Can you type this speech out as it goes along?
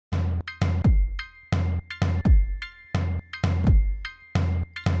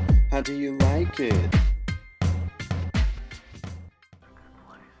How do you like it?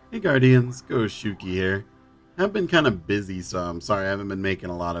 Hey Guardians, Shuki here. I've been kind of busy, so I'm sorry I haven't been making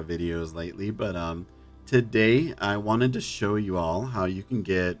a lot of videos lately, but today I wanted to show you all how you can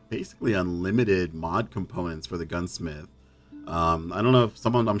get basically unlimited mod components for the gunsmith. I don't know if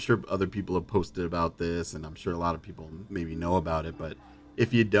I'm sure other people have posted about this, and I'm sure a lot of people maybe know about it, but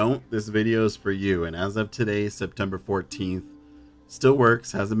if you don't, this video is for you. And as of today, September 14th, still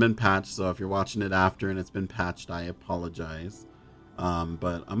works, hasn't been patched, so if you're watching it after and it's been patched, I apologize.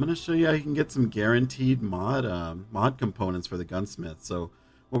 But I'm going to show you how you can get some guaranteed mod components for the gunsmith. So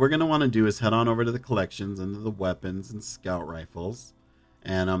what we're going to want to do is head on over to the collections into the weapons and scout rifles.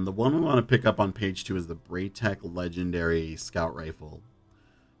 And the one we want to pick up on page 2 is the Braytech Legendary Scout Rifle.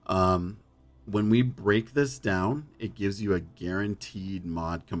 When we break this down, it gives you a guaranteed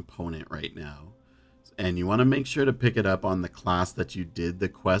mod component right now. And you want to make sure to pick it up on the class that you did the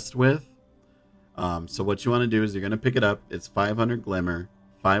quest with. So what you want to do is you're going to pick it up. It's 500 Glimmer,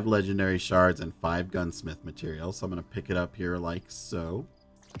 5 Legendary Shards, and 5 Gunsmith materials. So I'm going to pick it up here like so.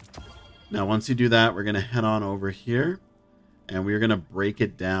 Now once you do that, we're going to head on over here. And we're going to break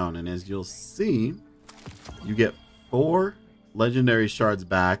it down. And as you'll see, you get 4 Legendary Shards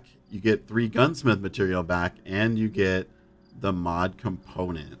back. You get 3 Gunsmith material back. And you get the mod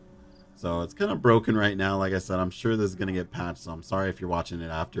component. So it's kind of broken right now. Like I said, I'm sure this is going to get patched. So I'm sorry if you're watching it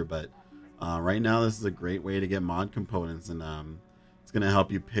after. But right now, this is a great way to get mod components. And it's going to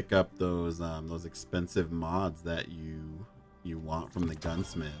help you pick up those expensive mods that you want from the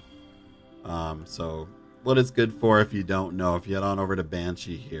Gunsmith. So what it's good for, if you don't know, if you head on over to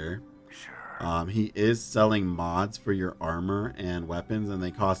Banshee here, he is selling mods for your armor and weapons, and they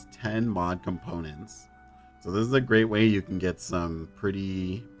cost 10 mod components. So this is a great way you can get some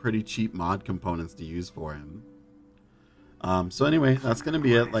pretty cheap mod components to use for him. So anyway, that's going to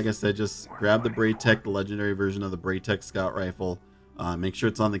be it. Like I said, just grab the Braytech, the legendary version of the Braytech Scout Rifle. Make sure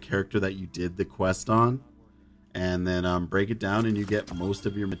it's on the character that you did the quest on. And then break it down, and you get most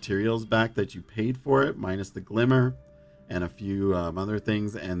of your materials back that you paid for it, minus the Glimmer and a few other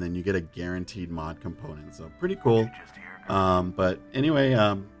things. And then you get a guaranteed mod component. So pretty cool. But anyway,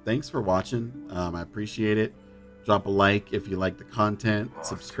 thanks for watching. I appreciate it. Drop a like if you like the content.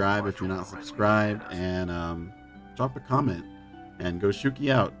 Subscribe if you're not subscribed. And drop a comment. And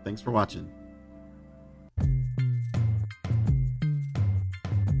Shuki out. Thanks for watching.